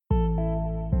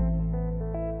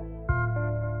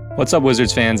What's up,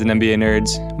 Wizards fans and NBA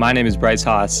nerds? My name is Bryce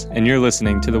Haas, and you're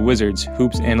listening to the Wizards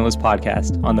Hoops Analyst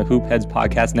Podcast on the Hoop Heads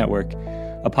Podcast Network,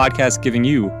 a podcast giving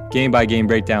you game-by-game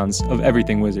breakdowns of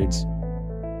everything Wizards.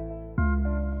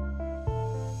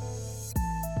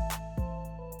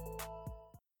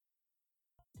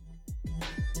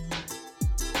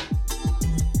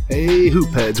 Hey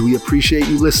Hoopheads, we appreciate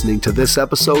you listening to this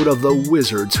episode of the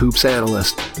Wizards Hoops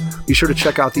Analyst. Be sure to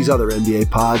check out these other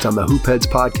NBA pods on the Hoopheads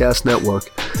Podcast Network,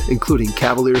 including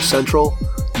Cavaliers Central,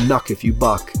 Nuck If You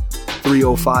Buck,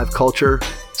 305 Culture,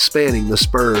 Spanning the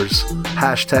Spurs,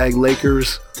 Hashtag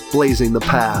Lakers, Blazing the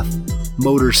Path,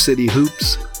 Motor City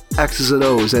Hoops, X's and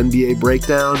O's NBA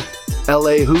Breakdown,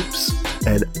 LA Hoops,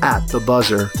 and At the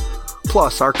Buzzer.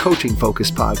 Plus our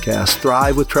coaching-focused podcast,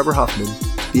 Thrive with Trevor Huffman,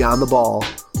 Beyond the Ball,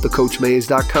 the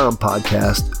CoachMaze.com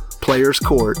podcast, Players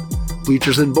Court,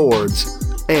 Bleachers and Boards,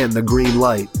 and The Green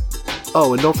Light.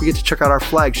 Oh, and don't forget to check out our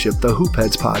flagship, the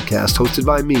Hoopheads podcast, hosted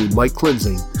by me, Mike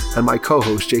Klinzing, and my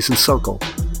co-host, Jason Sunkel,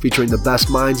 featuring the best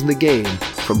minds in the game,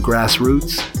 from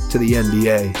grassroots to the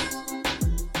NBA.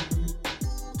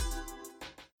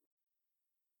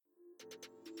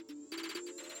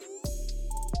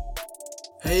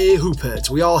 Hey Hoopheads,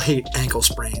 we all hate ankle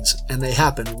sprains, and they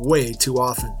happen way too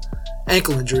often.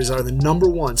 Ankle injuries are the number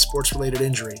one sports-related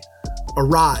injury.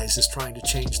 Arise is trying to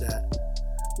change that.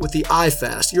 With the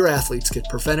iFast, your athletes get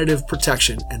preventative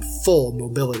protection and full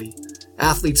mobility.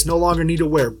 Athletes no longer need to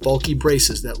wear bulky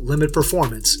braces that limit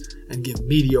performance and give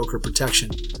mediocre protection.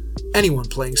 Anyone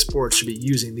playing sports should be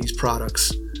using these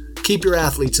products. Keep your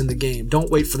athletes in the game.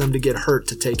 Don't wait for them to get hurt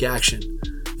to take action.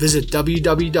 Visit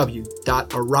www.arise.com,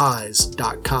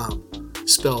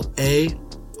 spelled A-R-Y-S-E,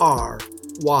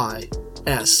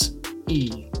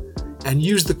 and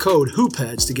use the code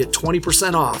HOOPHEADS to get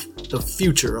 20% off the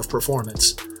future of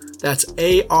performance. That's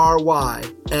ARYSE.com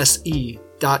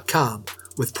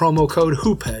with promo code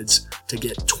HOOPHEADS to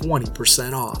get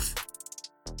 20% off.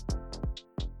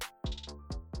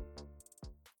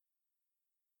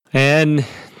 And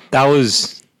that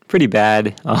was pretty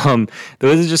bad. The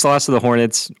Wizards just lost to the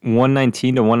Hornets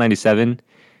 119 to 197,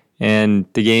 and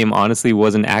the game honestly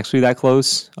wasn't actually that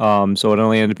close. So it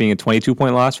only ended up being a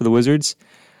 22-point loss for the Wizards.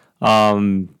 At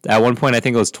one point, I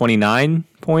think it was 29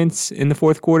 points in the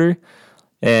fourth quarter.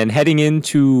 And heading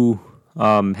into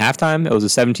halftime, it was a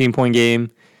 17-point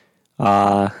game.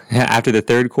 After the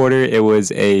third quarter, it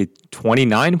was a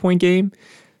 29-point game.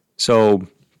 So,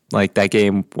 that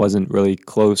game wasn't really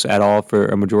close at all for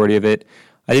a majority of it.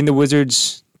 I think the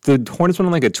Hornets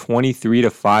went on a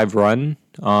 23-5 run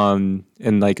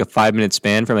in a 5-minute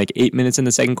span from 8 minutes in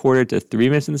the second quarter to 3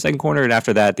 minutes in the second quarter. And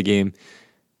after that, the game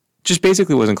just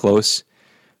basically wasn't close,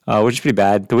 which is pretty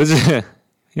bad. The Wizards,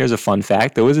 here's a fun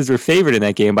fact. The Wizards were favored in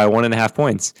that game by 1.5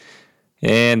 points.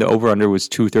 And the over-under was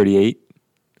 238.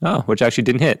 Oh, which actually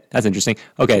didn't hit. That's interesting.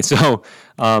 Okay, so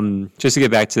just to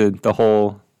get back to the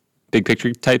whole big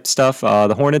picture type stuff,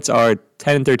 the Hornets are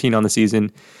 10-13 on the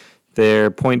season.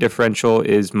 Their point differential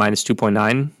is minus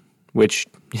 2.9, which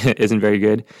isn't very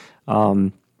good.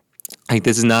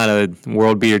 This is not a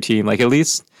world beater team. At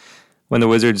least when the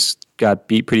Wizards got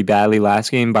beat pretty badly last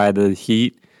game by the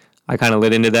Heat, I kind of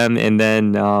lit into them. And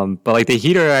then, but the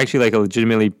Heat are actually a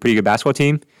legitimately pretty good basketball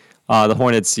team. The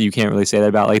Hornets, you can't really say that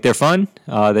about. They're fun.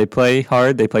 They play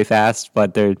hard. They play fast,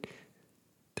 but they're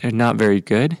not very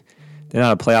good. They're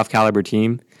not a playoff caliber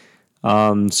team.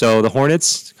 So the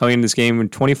Hornets coming into this game were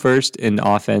 21st in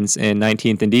offense and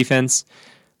 19th in defense.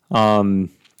 I'd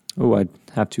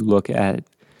have to look at it.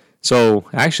 So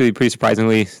actually, pretty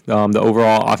surprisingly, the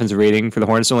overall offensive rating for the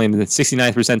Hornets only in the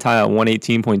 69th percentile at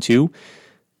 118.2,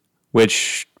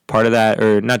 which part of that,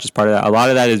 or not just part of that, a lot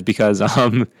of that is because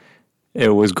it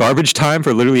was garbage time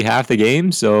for literally half the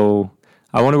game. So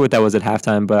I wonder what that was at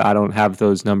halftime, but I don't have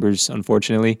those numbers,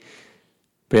 unfortunately.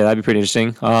 But yeah, that'd be pretty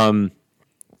interesting.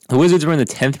 The Wizards were in the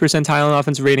 10th percentile in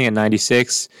offensive rating at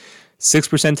 96, 6th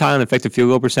percentile in effective field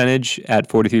goal percentage at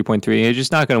 43.3. You're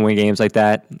just not going to win games like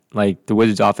that. The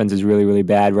Wizards' offense is really, really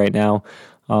bad right now.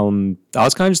 I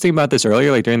was kind of just thinking about this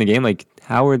earlier, during the game.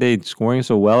 How were they scoring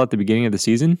so well at the beginning of the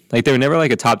season? They were never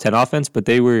a top 10 offense, but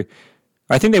they were.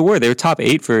 I think they were. They were top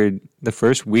 8 for the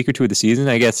first week or two of the season.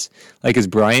 I guess. Is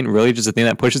Bryant really just a thing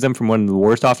that pushes them from one of the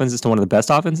worst offenses to one of the best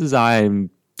offenses? I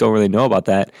don't really know about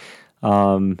that.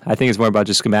 I think it's more about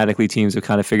just schematically teams have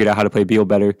kind of figured out how to play Beal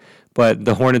better. But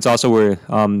the Hornets also were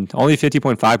only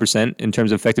 50.5% in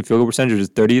terms of effective field goal percentage, which is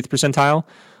 30th percentile.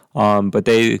 But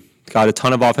they got a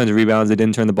ton of offensive rebounds. They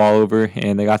didn't turn the ball over,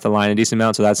 and they got the line a decent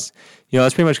amount. So that's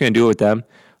pretty much going to do it with them.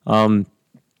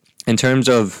 In terms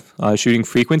of shooting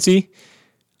frequency,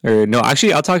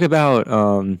 I'll talk about.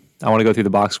 I want to go through the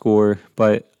box score,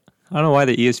 but I don't know why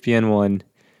the ESPN one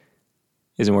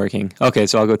isn't working. Okay,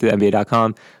 so I'll go through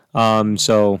NBA.com.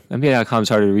 So NBA.com is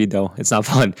hard to read, though. It's not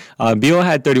fun. Beal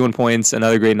had 31 points,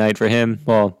 another great night for him.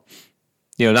 Well,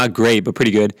 not great, but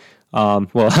pretty good.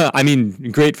 I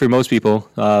mean, great for most people.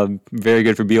 Very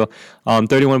good for Beal.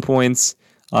 31 points,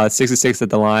 6 of 6 at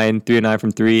the line, 3 of 9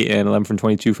 from 3, and 11 from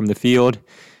 22 from the field.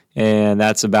 And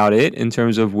that's about it in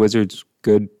terms of Wizards'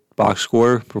 good box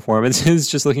score performances.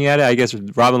 Just looking at it, I guess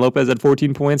Robin Lopez had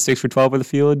 14 points, 6 for 12 for the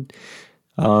field,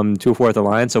 2 of 4 at the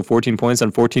line. So 14 points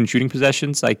on 14 shooting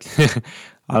possessions. Like,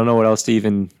 I don't know what else to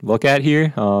even look at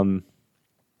here.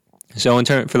 So in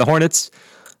turn for the Hornets,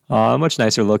 much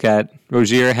nicer look at.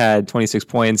 Rozier had 26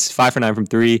 points, 5 for 9 from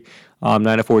 3,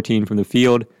 9 of 14 from the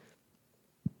field.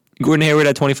 Gordon Hayward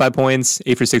had 25 points,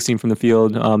 8 for 16 from the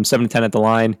field, 7 to 10 at the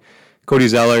line. Cody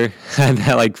Zeller had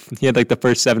the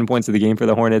first 7 points of the game for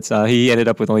the Hornets. He ended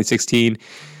up with only 16,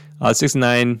 6 to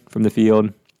 9 from the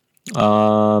field.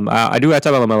 I do have to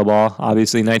talk about LaMelo Ball,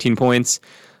 obviously, 19 points,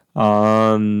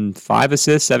 5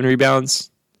 assists, 7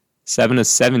 rebounds, 7 of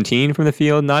 17 from the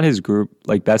field. Not his group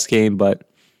best game, but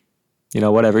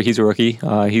whatever. He's a rookie.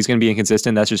 He's going to be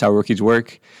inconsistent. That's just how rookies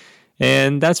work.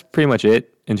 And that's pretty much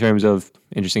it in terms of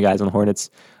interesting guys on the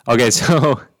Hornets. Okay,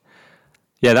 so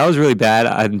yeah, that was really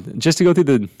bad. Just to go through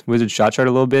the Wizards shot chart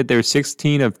a little bit, they were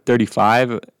 16 of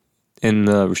 35 in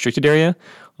the restricted area,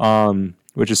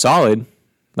 which is solid.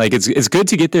 Like, it's good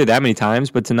to get there that many times,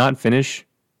 but to not finish,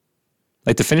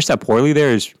 to finish that poorly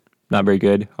there is not very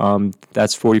good.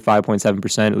 That's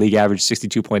 45.7%. League average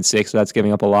 62.6, so that's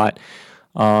giving up a lot.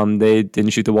 They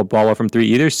didn't shoot the ball well from 3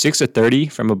 either. 6 of 30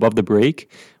 from above the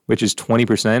break, which is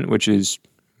 20%, which is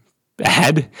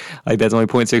bad. That's only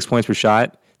 0.6 points per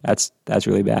shot. That's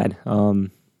really bad.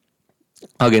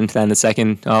 I'll get into that in a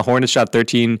second. Hornets shot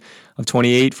 13 of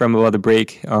 28 from above the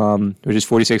break, which is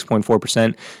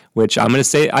 46.4%, which I'm going to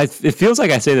say, it feels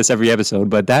like I say this every episode,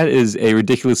 but that is a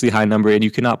ridiculously high number, and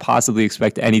you cannot possibly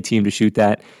expect any team to shoot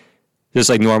that just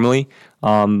like normally.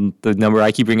 The number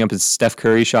I keep bringing up is Steph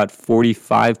Curry shot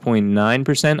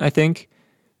 45.9%, I think.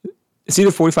 It's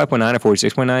either 45.9 or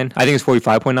 46.9. I think it's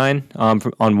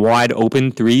 45.9 on wide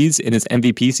open threes in his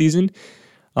MVP season.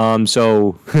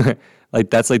 So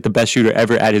that's the best shooter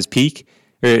ever at his peak,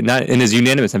 or not in his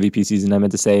unanimous MVP season, I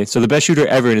meant to say. So the best shooter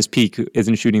ever in his peak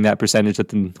isn't shooting that percentage that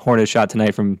the Hornets shot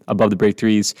tonight from above the break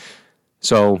threes.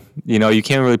 So, you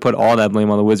can't really put all that blame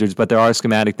on the Wizards, but there are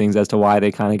schematic things as to why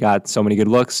they kind of got so many good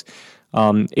looks.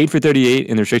 8 for 38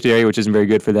 in the restricted area, which isn't very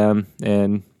good for them.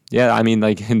 And yeah, I mean,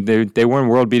 they weren't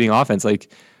world-beating offense. I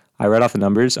read off the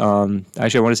numbers.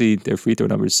 Actually, I want to see their free throw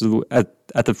numbers. So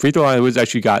at the free throw line, the Wizards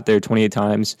actually got there 28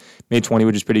 times, made 20,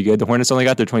 which is pretty good. The Hornets only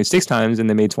got there 26 times, and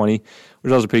they made 20, which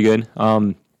is also pretty good.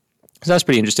 So that's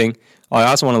pretty interesting. I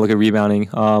also want to look at rebounding.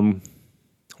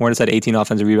 Hornets had 18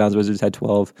 offensive rebounds. Wizards had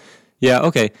 12. Yeah,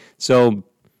 okay. So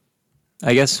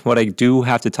I guess what I do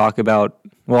have to talk about,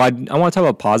 I want to talk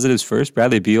about positives first.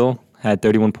 Bradley Beal had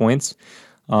 31 points.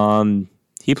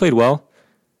 He played well.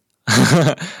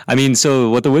 I mean,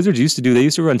 so what the Wizards used to do, they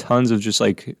used to run tons of just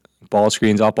ball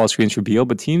screens, off-ball screens for Beal,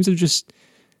 but teams have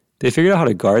they figured out how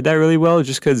to guard that really well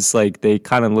just because they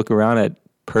kind of look around at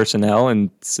personnel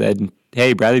and said,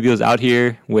 hey, Bradley Beal's out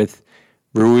here with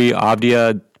Rui,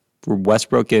 Avdia,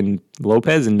 Westbrook, and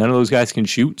Lopez, and none of those guys can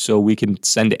shoot, so we can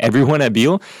send everyone at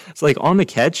Beal. It's on the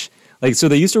catch. So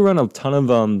they used to run a ton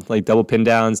of double pin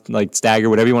downs, stagger,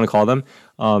 whatever you want to call them,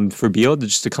 for Beal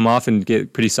just to come off and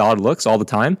get pretty solid looks all the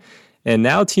time. And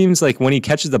now teams when he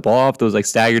catches the ball off those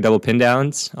stagger double pin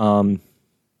downs,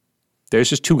 there's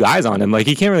just 2 guys on him.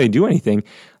 He can't really do anything.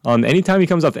 Anytime he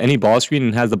comes off any ball screen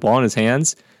and has the ball in his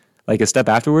hands, a step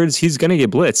afterwards, he's gonna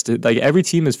get blitzed. Every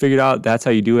team has figured out that's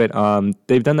how you do it.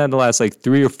 They've done that in the last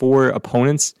 3 or 4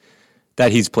 opponents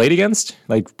that he's played against,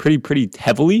 pretty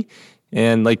heavily.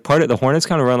 And part of the Hornets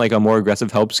kind of run a more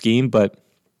aggressive help scheme, but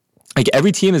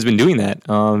every team has been doing that.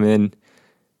 And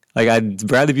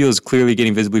Bradley Beal is clearly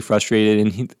getting visibly frustrated,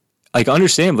 and he,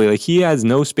 understandably, he has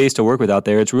no space to work with out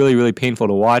there. It's really, really painful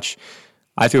to watch.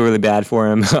 I feel really bad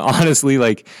for him. Honestly,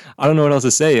 I don't know what else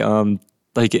to say.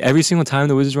 Every single time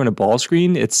the Wizards run a ball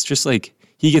screen, it's just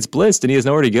he gets blitzed and he has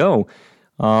nowhere to go.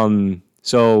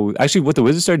 So actually what the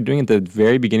Wizards started doing at the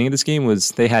very beginning of this game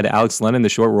was they had Alex Len in the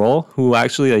short roll, who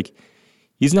actually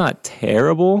he's not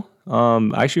terrible.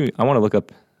 Actually, I want to look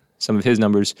up some of his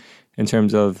numbers in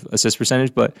terms of assist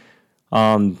percentage, but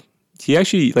he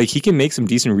actually he can make some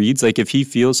decent reads. If he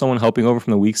feels someone helping over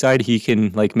from the weak side, he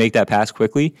can make that pass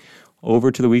quickly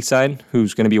over to the weak side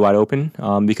who's going to be wide open,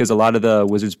 because a lot of the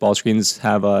Wizards ball screens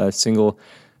have a single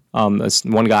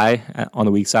one guy on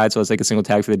the weak side, so it's a single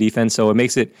tag for the defense. So it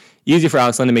makes it easier for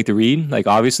Alex Len to make the read,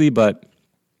 obviously, but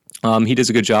He does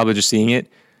a good job of just seeing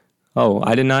it. Oh,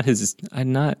 I did not.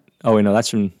 Oh, wait, no, that's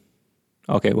from.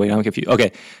 Okay, wait, I'm confused.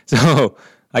 Okay, so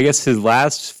I guess his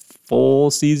last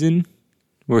full season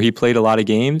where he played a lot of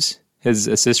games, his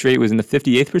assist rate was in the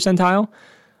 58th percentile.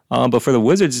 But for the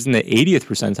Wizards, it's in the 80th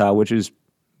percentile, which is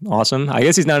awesome. I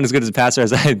guess he's not as good as a passer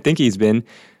as I think he's been,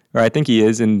 or I think he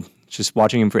is, and just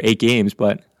watching him for 8 games.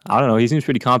 But I don't know. He seems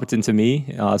pretty competent to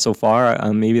me so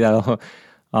far. Maybe that'll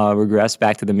regress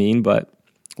back to the mean, but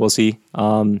we'll see.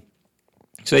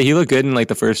 So he looked good in like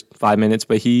the first 5 minutes,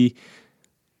 but he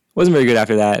wasn't very good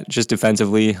after that, just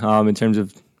defensively in terms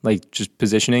of like just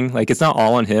positioning. Like it's not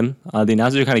all on him. The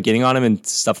announcers are kind of getting on him and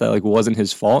stuff that like wasn't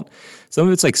his fault. Some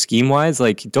of it's like scheme wise.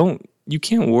 Like you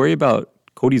can't worry about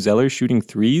Cody Zeller shooting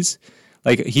threes.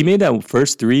 Like he made that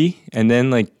first 3, and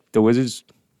then like the Wizards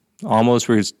almost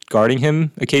were guarding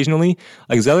him occasionally.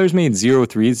 Like Zeller's made 0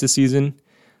 threes this season.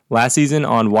 Last season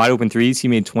on wide open threes, he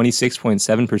made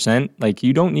 26.7%. Like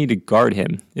you don't need to guard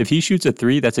him. If he shoots a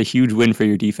 3, that's a huge win for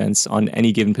your defense on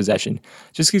any given possession.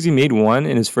 Just because he made 1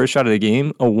 in his first shot of the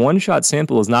game, a 1-shot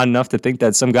sample is not enough to think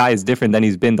that some guy is different than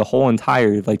he's been the whole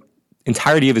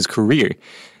entirety of his career.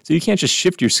 So you can't just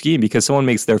shift your scheme because someone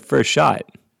makes their first shot.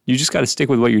 You just got to stick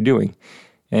with what you're doing.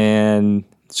 And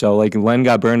so like Len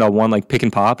got burned on one like pick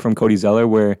and pop from Cody Zeller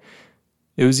where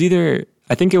it was either,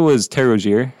 I think it was Terry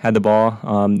Rozier had the ball.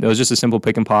 It was just a simple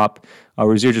pick and pop.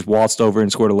 Rozier just waltzed over and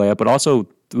scored a layup. But also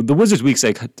the Wizards'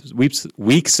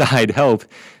 weak side help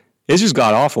is just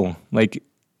god awful. Like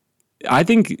I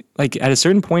think like at a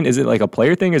certain point, is it like a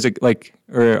player thing, or is it like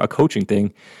or a coaching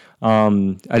thing?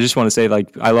 I just want to say like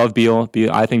I love Beal.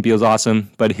 I think Beal's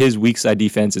awesome, but his weak side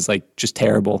defense is like just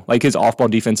terrible. Like his off ball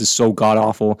defense is so god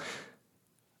awful.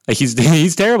 Like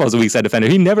he's terrible as a weak side defender.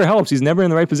 He never helps. He's never in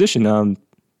the right position.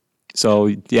 So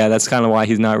yeah, that's kind of why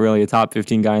he's not really a top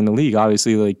 15 guy in the league.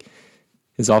 Obviously, like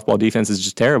his off-ball defense is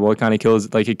just terrible. It kind of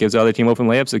kills, like it gives the other team open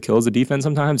layups. It kills the defense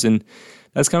sometimes, and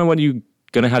that's kind of what you're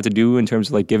gonna have to do in terms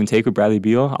of like give and take with Bradley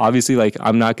Beal. Obviously, like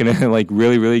I'm not gonna like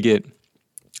really get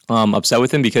upset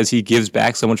with him because he gives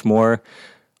back so much more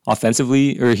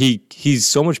offensively, or he's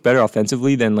so much better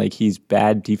offensively than like he's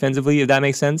bad defensively, if that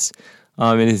makes sense.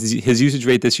 And his usage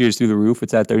rate this year is through the roof.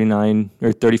 It's at 39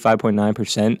 or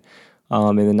 35.9%.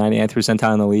 In the 90th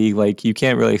percentile in the league. Like you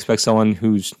can't really expect someone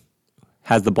who's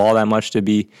has the ball that much to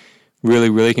be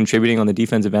really contributing on the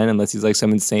defensive end unless he's like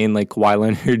some insane like Kawhi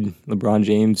Leonard, LeBron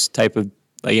James type of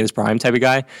like in his prime type of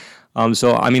guy.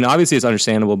 So I mean, obviously it's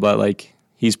understandable, but like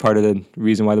he's part of the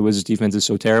reason why the Wizards defense is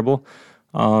so terrible.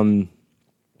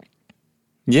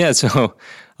 Yeah, so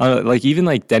like even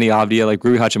like Denny Avdia, like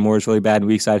Rui Hachimura is really bad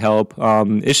weak side help.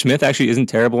 Ish Smith actually isn't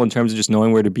terrible in terms of just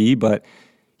knowing where to be, but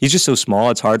he's just so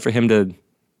small. It's hard for him to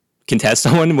contest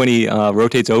someone when he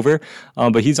rotates over.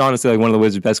 But he's honestly like one of the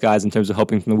Wizards' best guys in terms of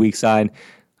helping from the weak side.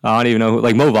 I don't even know.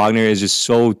 Like Mo Wagner is just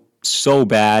so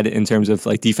bad in terms of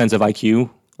like defensive IQ.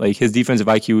 Like his defensive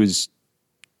IQ is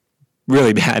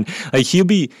really bad. Like he'll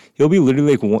be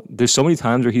literally like there's so many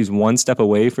times where he's one step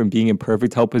away from being in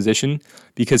perfect help position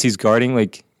because he's guarding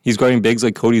bigs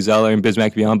like Cody Zeller and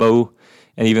Bismack Biyombo,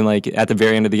 and even like at the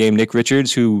very end of the game Nick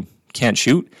Richards who can't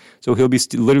shoot. So he'll be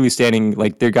literally standing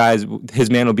like their guys, his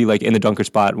man will be like in the dunker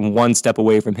spot, one step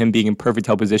away from him being in perfect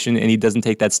help position, and he doesn't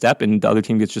take that step, and the other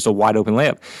team gets just a wide open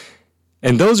layup.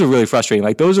 And those are really frustrating.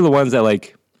 Like those are the ones that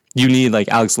like you need like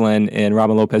Alex Len and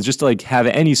Robin Lopez just to like have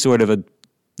any sort of a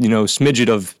smidget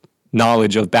of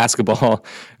knowledge of basketball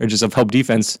or just of help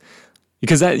defense,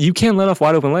 because that you can't let off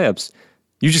wide open layups.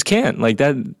 You just can't. Like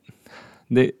that.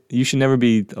 You should never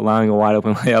be allowing a wide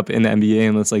open layup in the NBA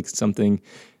unless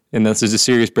there's a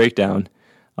serious breakdown.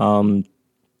 And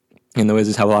the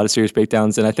Wizards have a lot of serious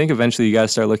breakdowns. And I think eventually you got to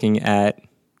start looking at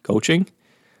coaching.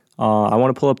 I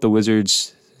want to pull up the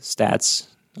Wizards stats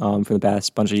for the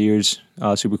past bunch of years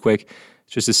super quick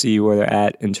just to see where they're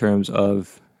at in terms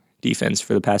of defense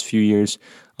for the past few years.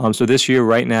 So this year,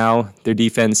 right now, their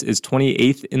defense is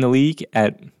 28th in the league.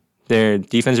 Their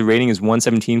defensive rating is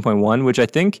 117.1, which I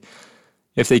think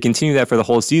if they continue that for the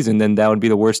whole season, then that would be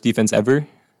the worst defense ever.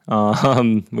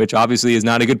 Which obviously is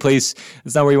not a good place.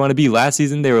 It's not where you want to be. Last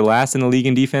season, they were last in the league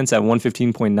in defense at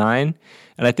 115.9, and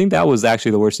I think that was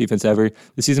actually the worst defense ever.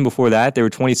 The season before that, they were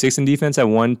 26th in defense at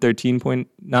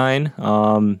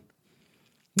 113.9.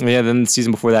 Then the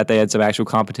season before that, they had some actual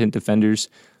competent defenders.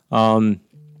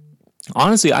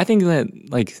 Honestly, I think that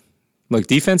like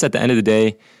defense at the end of the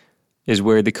day is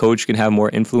where the coach can have more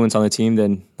influence on the team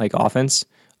than like offense.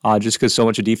 Just because so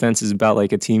much of defense is about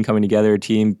like a team coming together, a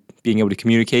team being able to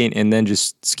communicate, and then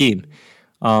just scheme,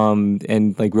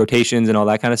 and like rotations and all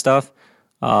that kind of stuff.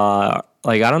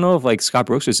 like, I don't know if like Scott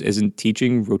Brooks just isn't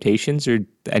teaching rotations or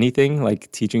anything,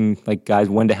 like teaching like guys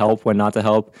when to help, when not to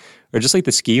help, or just like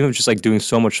the scheme of just like doing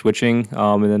so much switching.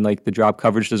 And then like the drop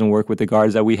coverage doesn't work with the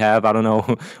guards that we have. I don't know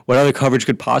what other coverage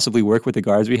could possibly work with the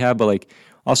guards we have, but like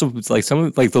also it's like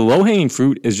some like the low hanging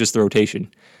fruit is just the rotation.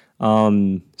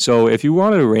 So if you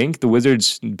wanted to rank the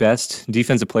Wizards' best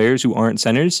defensive players who aren't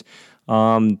centers,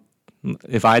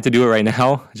 if I had to do it right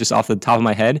now, just off the top of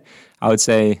my head, I would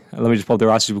say, let me just pull up the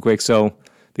roster super quick. So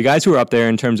the guys who are up there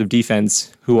in terms of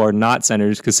defense who are not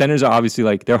centers, because centers are obviously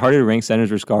like, they're harder to rank centers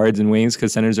versus guards and wings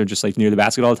because centers are just like near the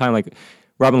basket all the time. Like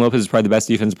Robin Lopez is probably the best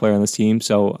defensive player on this team.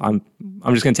 So I'm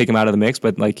just going to take him out of the mix,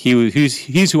 but like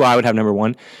he's who I would have number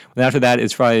one. And after that,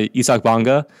 it's probably Isak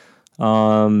Bonga,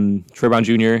 Troy Brown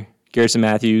Jr., Garrison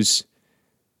Matthews,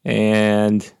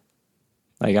 and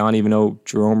like, I don't even know,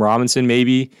 Jerome Robinson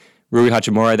maybe. Rui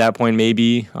Hachimura at that point,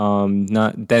 maybe.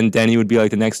 Not then Denny would be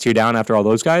like the next tier down after all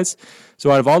those guys. So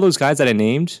out of all those guys that I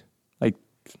named, like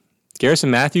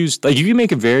Garrison Matthews, like you can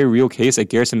make a very real case that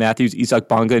Garrison Matthews, Isak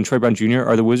Bonga, and Troy Brown Jr.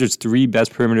 are the Wizards' 3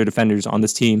 best perimeter defenders on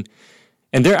this team.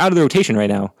 And they're out of the rotation right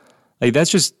now. Like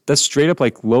that's straight up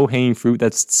like low hanging fruit.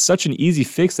 That's such an easy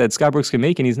fix that Scott Brooks can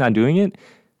make, and he's not doing it.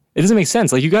 It doesn't make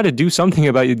sense. Like you got to do something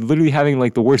about you literally having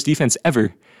like the worst defense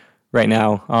ever right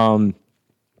now.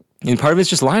 And part of it's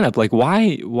just lineup. Like,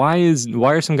 why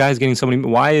are some guys getting so many?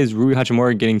 Why is Rui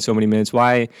Hachimura getting so many minutes?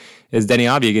 Why is Denny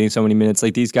Avdia getting so many minutes?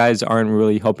 Like, these guys aren't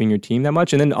really helping your team that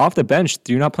much. And then off the bench,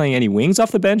 you're not playing any wings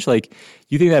off the bench. Like,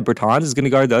 you think that Bertans is going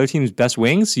to guard the other team's best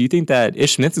wings? So you think that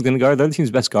Ish Smith is going to guard the other team's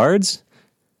best guards?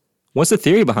 What's the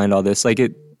theory behind all this? Like,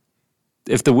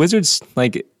 if the Wizards,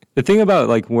 like, the thing about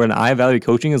like when I evaluate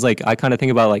coaching is like I kind of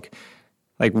think about like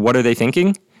what are they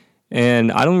thinking?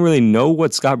 And I don't really know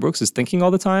what Scott Brooks is thinking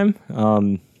all the time.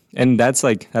 And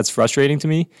that's frustrating to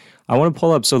me. I want to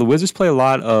pull up. So the Wizards play a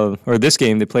lot of, or this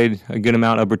game, they played a good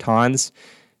amount of Bertans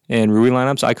and Rui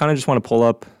lineups. So I kind of just want to pull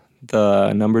up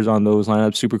the numbers on those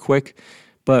lineups super quick.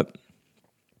 But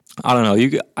I don't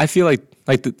know. I feel like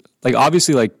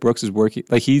obviously like Brooks is working,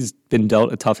 like he's been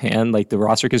dealt a tough hand. Like the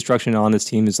roster construction on this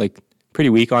team is like pretty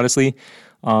weak, honestly.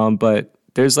 But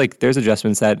there's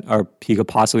adjustments that he could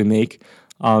possibly make.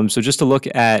 So just to look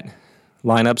at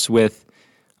lineups with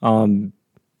Rui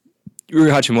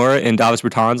Hachimura and Davis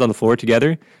Bertans on the floor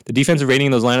together, the defensive rating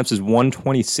in those lineups is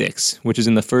 126, which is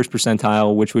in the first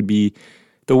percentile, which would be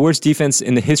the worst defense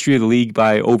in the history of the league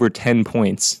by over 10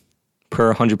 points per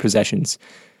 100 possessions.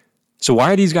 So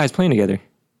why are these guys playing together?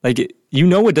 Like, it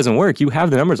doesn't work. You have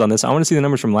the numbers on this. I want to see the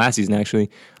numbers from last season, actually,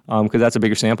 because that's a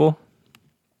bigger sample.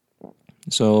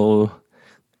 So...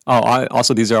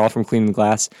 also, these are all from Clean the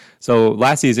Glass. So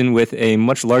last season, with a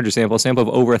much larger sample of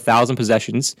over 1,000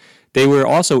 possessions, they were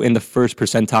also in the first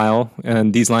percentile.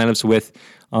 And these lineups with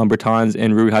Bertans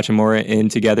and Rui Hachimura in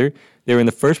together, they were in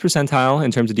the first percentile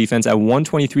in terms of defense at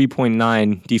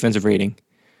 123.9 defensive rating.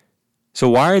 So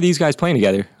why are these guys playing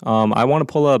together? I want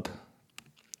to pull up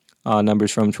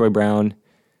numbers from Troy Brown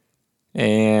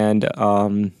and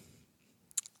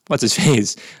what's his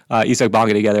face? Isak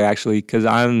Bonga together, actually, because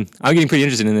I'm getting pretty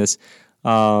interested in this.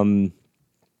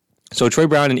 So Troy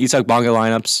Brown and Isak Bonga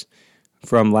lineups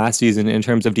from last season in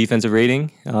terms of defensive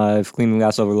rating, if Clean the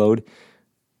Glass overload,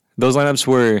 those lineups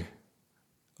were,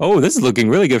 this is looking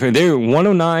really good for him. They're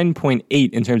 109.8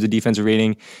 in terms of defensive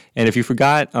rating. And if you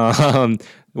forgot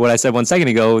what I said 1 second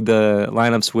ago, the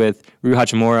lineups with Rui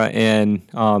Hachimura and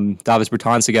Davis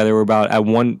Bertans together were about at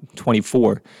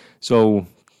 124. So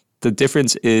the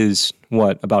difference is,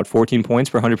 about 14 points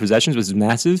per 100 possessions, which is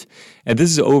massive. And this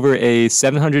is over a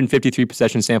 753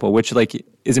 possession sample, which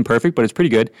isn't perfect, but it's pretty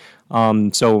good.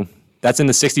 So that's in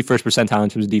the 61st percentile in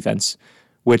terms of defense,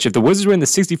 which if the Wizards were in the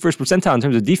 61st percentile in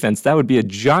terms of defense, that would be a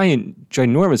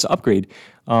ginormous upgrade.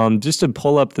 Just to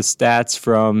pull up the stats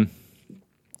from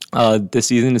this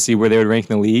season to see where they would rank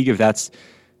in the league, if that's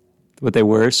what they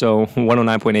were. So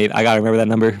 109.8, I got to remember that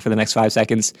number for the next 5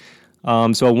 seconds. So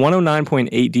a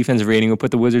 109.8 defensive rating will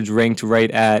put the Wizards ranked right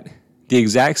at the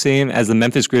exact same as the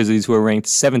Memphis Grizzlies, who are ranked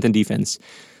 7th in defense.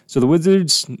 So the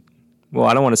Wizards,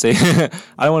 I don't want to say,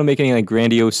 I don't want to make any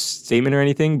grandiose statement or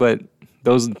anything, but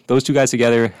those two guys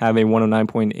together have a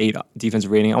 109.8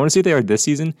 defensive rating. I want to see if they are this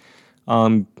season.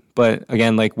 But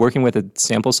again, working with a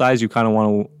sample size, you kind of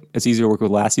want to, it's easier to work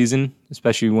with last season,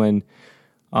 especially when,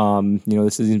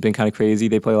 this season's been kind of crazy.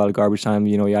 They play a lot of garbage time,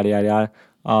 yada, yada,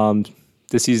 yada.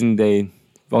 This season, they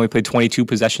only played 22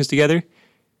 possessions together.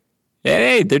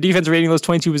 Hey, their defensive rating of those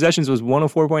 22 possessions was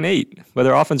 104.8, but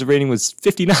their offensive rating was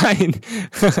 59.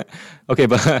 Okay,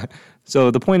 but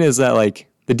so the point is that,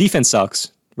 the defense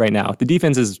sucks right now. The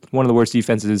defense is one of the worst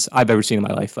defenses I've ever seen in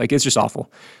my life. It's just awful.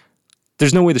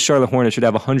 there's no way the Charlotte Hornets should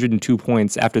have 102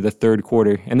 points after the third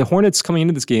quarter. And the Hornets coming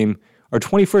into this game are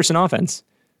 21st in offense.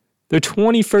 They're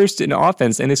 21st in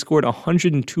offense, and they scored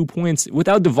 102 points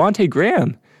without Devontae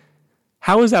Graham.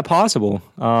 How is that possible?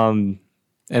 And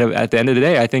at the end of the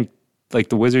day, I think like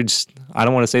the Wizards, I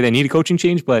don't want to say they need a coaching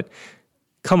change, but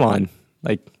come on,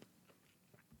 like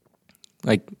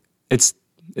it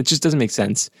just doesn't make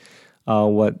sense.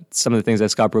 What some of the things that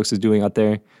Scott Brooks is doing out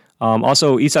there.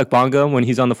 Also, Isak Bonga, when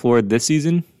he's on the floor this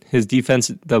season, his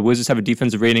defense, the Wizards have a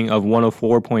defensive rating of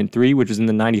 104.3, which is in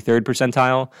the 93rd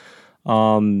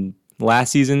percentile.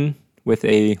 Last season with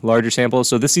a larger sample.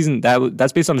 So this season,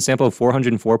 that's based on a sample of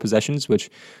 404 possessions, which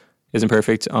isn't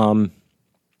perfect. I want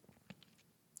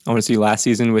to see last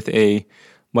season with a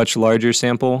much larger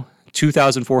sample,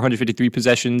 2,453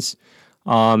 possessions,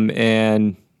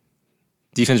 and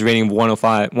defensive rating of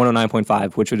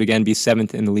 109.5, which would again be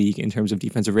 7th in the league in terms of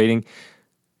defensive rating.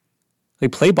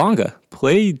 Like, play Bonga,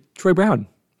 play Troy Brown,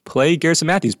 play Garrison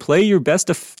Matthews, play your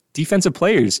best defensive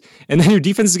players, and then your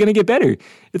defense is going to get better.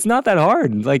 It's not that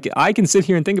hard. Like, I can sit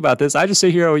here and think about this. I just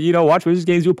sit here, watch Wizards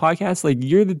games, do a podcast. Like,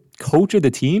 you're the coach of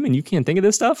the team, and you can't think of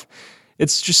this stuff.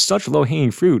 It's just such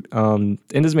low-hanging fruit.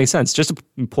 It doesn't make sense. Just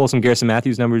to pull some Garrison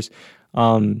Matthews numbers.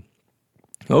 The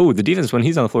defense when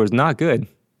he's on the floor is not good.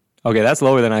 Okay, that's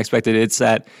lower than I expected. It's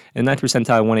at a 9th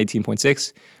percentile,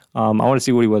 118.6. I want to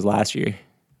see what he was last year.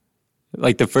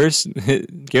 Like the first,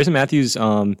 Garrison Matthews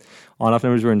on-off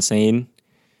numbers were insane.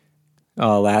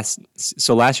 Last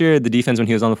year, the defense when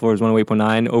he was on the floor was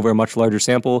 108.9 over a much larger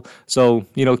sample. So,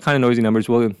 kind of noisy numbers.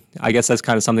 Well, I guess that's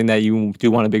kind of something that you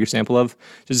do want a bigger sample of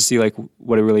just to see like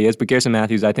what it really is. But Garrison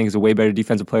Matthews, I think, is a way better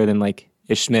defensive player than like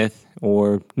Ish Smith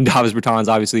or Davis Bertans,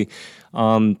 obviously.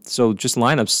 So just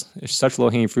lineups, it's such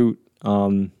low-hanging fruit.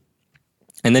 And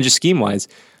then just scheme-wise,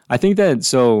 I think that,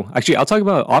 actually, I'll talk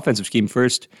about offensive scheme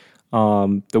first.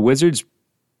 The Wizards,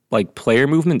 like, player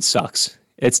movement sucks.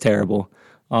 It's terrible.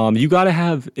 You got to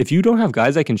have, if you don't have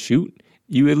guys that can shoot,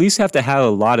 you at least have to have a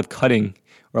lot of cutting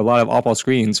or a lot of off-ball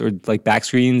screens or like back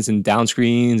screens and down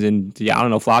screens and,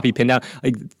 floppy pin down.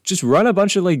 Like, just run a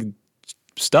bunch of like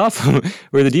stuff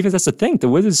where the defense has to think. The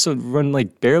Wizards run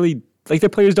like barely, like their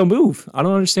players don't move. I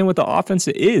don't understand what the offense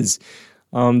is.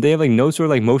 They have like no sort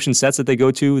of like motion sets that they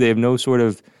go to. They have no sort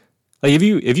of, like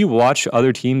if you watch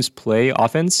other teams play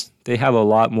offense, they have a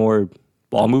lot more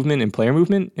ball movement and player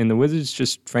movement, and the Wizards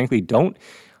just frankly don't.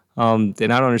 And I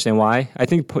don't understand why. I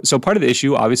think so. Part of the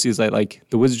issue, obviously, is that like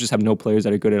the Wizards just have no players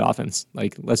that are good at offense.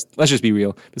 Like let's just be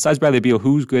real. Besides Bradley Beal,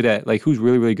 who's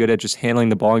really really good at just handling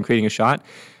the ball and creating a shot?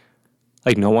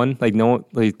 Like no one.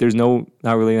 There's not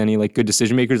really any like good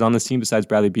decision makers on this team besides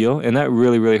Bradley Beal, and that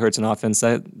really really hurts an offense.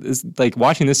 That is like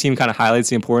watching this team kind of highlights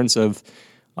the importance of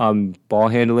ball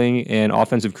handling and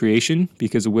offensive creation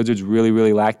because the Wizards really,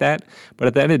 really lack that. But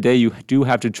at the end of the day, you do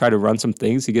have to try to run some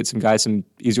things to get some guys some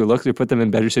easier looks or put them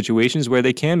in better situations where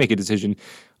they can make a decision.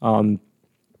 And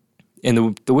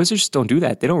the Wizards just don't do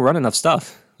that. They don't run enough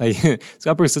stuff. Like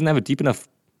Scott Brooks doesn't have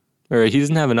he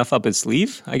doesn't have enough up his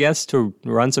sleeve, I guess, to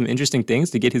run some interesting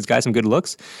things to get his guys some good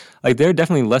looks. Like there are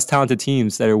definitely less talented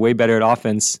teams that are way better at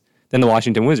offense than the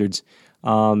Washington Wizards.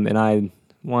 And I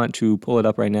want to pull it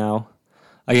up right now.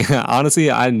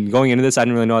 Honestly, I'm going into this, I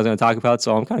didn't really know what I was going to talk about,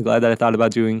 so I'm kind of glad that I thought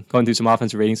about going through some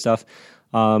offensive rating stuff.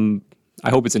 I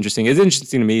hope it's interesting. It's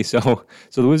interesting to me. So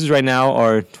the Wizards right now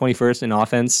are 21st in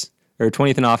offense, or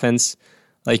 20th in offense.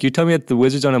 Like, you tell me that the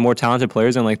Wizards don't have more talented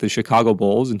players than, like, the Chicago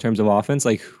Bulls in terms of offense,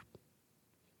 like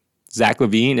Zach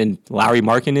LaVine and Lauri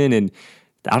Markkanen and,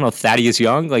 I don't know, Thaddeus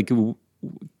Young, like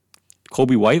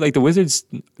Kobe White. Like, the Wizards,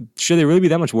 should they really be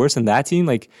that much worse than that team?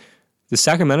 Like, does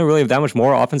Sacramento really have that much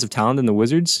more offensive talent than the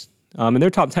Wizards? And they're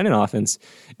top 10 in offense.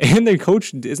 And their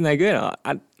coach isn't that good.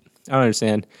 I don't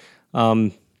understand.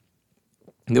 The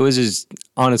Wizards,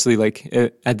 honestly, like,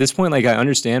 at this point, like, I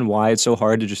understand why it's so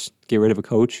hard to just get rid of a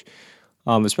coach,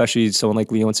 especially someone like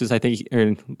Leonsis. I think,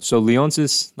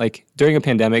 Leonsis, like, during a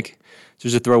pandemic,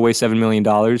 just to throw away $7 million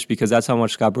because that's how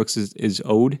much Scott Brooks is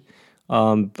owed.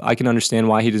 I can understand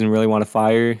why he doesn't really want to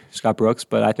fire Scott Brooks,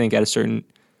 but I think at a certain...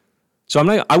 So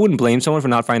I wouldn't blame someone for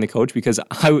not firing the coach because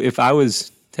if I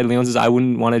was Ted Leonsis, I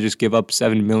wouldn't want to just give up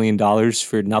 $7 million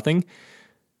for nothing.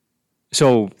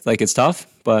 So, like, it's tough,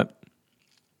 but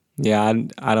yeah,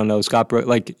 I don't know. Scott Brooks,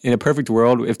 like, in a perfect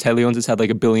world, if Ted Leonsis had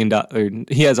like $1 billion, or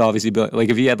he has obviously, like,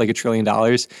 if he had like $1 trillion,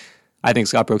 I think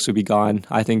Scott Brooks would be gone.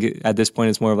 I think at this point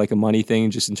it's more of like a money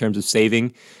thing just in terms of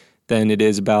saving than it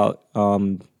is about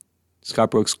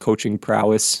Scott Brooks' coaching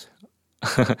prowess.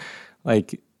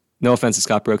 Like, no offense to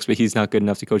Scott Brooks, but he's not good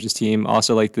enough to coach his team.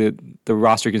 Also, like, the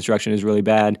roster construction is really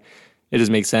bad. It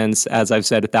doesn't make sense, as I've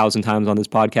said 1,000 times on this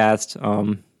podcast.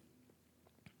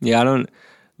 Yeah,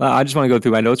 I just want to go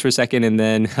through my notes for a second, and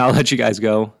then I'll let you guys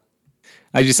go.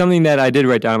 Actually, something that I did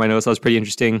write down in my notes that was pretty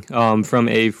interesting from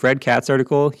a Fred Katz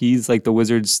article. He's like the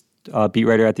Wizards beat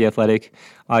writer at The Athletic.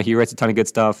 He writes a ton of good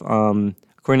stuff. According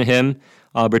to him,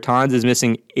 Bertans is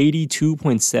missing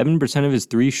 82.7% of his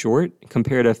threes short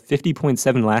compared to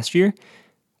 50.7 last year,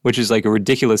 which is like a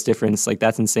ridiculous difference. Like,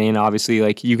 that's insane. Obviously,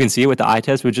 like, you can see it with the eye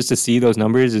test, but just to see those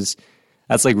numbers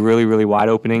that's like really, really wide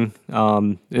opening.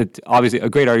 It obviously a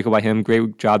great article by him.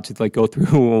 Great job to like go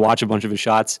through and watch a bunch of his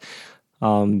shots.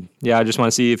 Yeah, I just want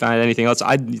to see if I had anything else.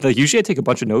 Usually I take a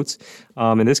bunch of notes.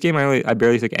 In this game, I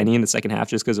barely took any in the second half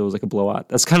just because it was like a blowout.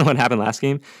 That's kind of what happened last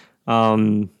game.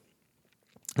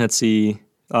 Let's see.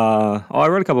 I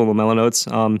wrote a couple of LaMelo notes.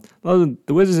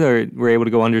 The Wizards were able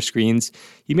to go under screens.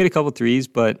 He made a couple threes,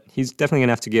 but he's definitely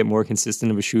gonna have to get more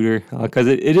consistent of a shooter because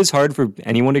it is hard for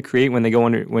anyone to create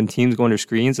when teams go under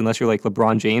screens, unless you're like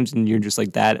LeBron James and you're just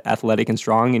like that athletic and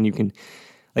strong and you can.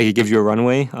 Like, it gives you a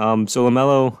runway. So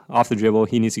LaMelo, off the dribble,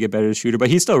 he needs to get better as a shooter. But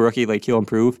he's still a rookie. Like, he'll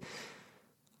improve.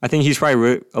 I think he's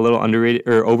probably a little underrated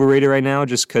or overrated right now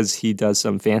just because he does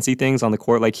some fancy things on the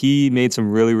court. Like, he made some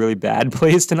really, really bad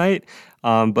plays tonight.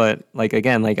 But, like,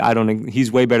 again, like, I don't think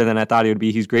he's way better than I thought he would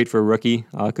be. He's great for a rookie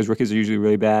because rookies are usually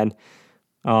really bad.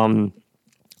 Something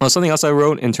else I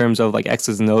wrote in terms of, like,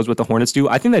 X's and O's, what the Hornets do.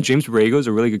 I think that James Borrego is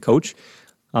a really good coach.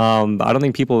 I don't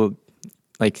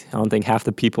think half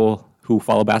the people who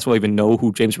follow basketball even know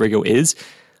who James Borrego is.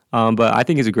 But I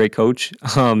think he's a great coach.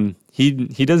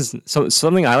 He does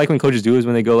something I like when coaches do is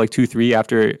when they go like 2-3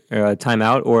 after a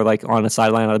timeout or like on a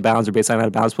sideline out of bounds or baseline out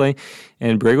of bounds play.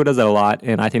 And Borrego does that a lot,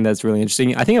 and I think that's really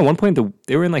interesting. I think at one point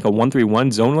they were in like a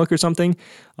 1-3-1 zone look or something,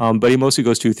 but he mostly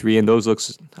goes 2-3, and those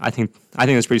looks I think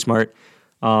that's pretty smart.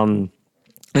 And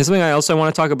something I also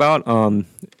want to talk about, on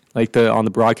the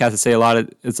broadcast, they say a lot of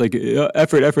it's like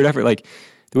effort. Like,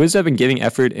 the Wizards have been giving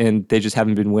effort, and they just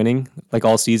haven't been winning like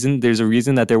all season. There's a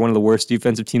reason that they're one of the worst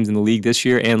defensive teams in the league this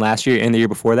year and last year and the year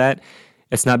before that.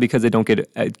 It's not because they don't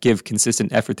give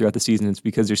consistent effort throughout the season. It's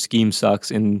because their scheme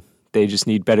sucks, and they just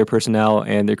need better personnel,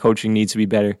 and their coaching needs to be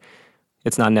better.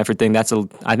 It's not an effort thing. I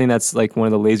think that's like one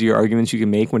of the lazier arguments you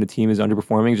can make when a team is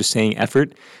underperforming, just saying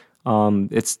effort.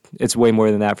 It's way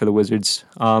more than that for the Wizards.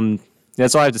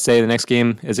 That's all I have to say. The next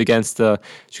game is against the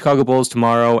Chicago Bulls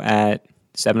tomorrow at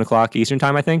 7 o'clock Eastern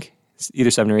time, I think. It's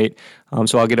either 7 or 8.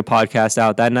 So I'll get a podcast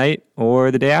out that night or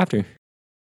the day after.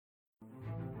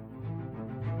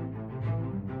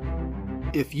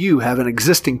 If you have an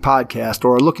existing podcast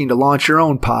or are looking to launch your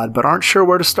own pod but aren't sure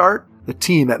where to start, the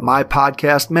team at My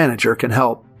Podcast Manager can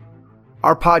help.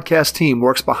 Our podcast team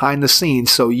works behind the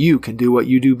scenes so you can do what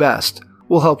you do best.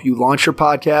 We'll help you launch your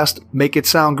podcast, make it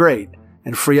sound great,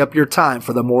 and free up your time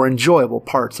for the more enjoyable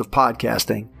parts of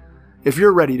podcasting. If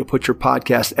you're ready to put your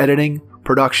podcast editing,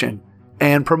 production,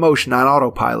 and promotion on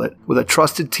autopilot with a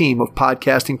trusted team of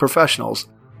podcasting professionals,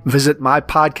 visit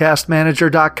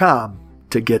mypodcastmanager.com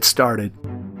to get started.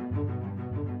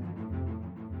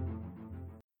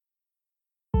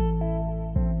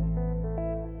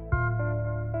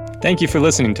 Thank you for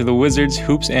listening to the Wizards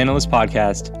Hoops Analyst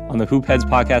Podcast on the Hoopheads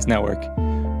Podcast Network.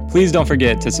 Please don't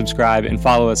forget to subscribe and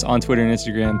follow us on Twitter and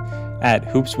Instagram at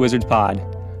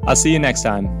HoopsWizardsPod. I'll see you next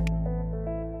time.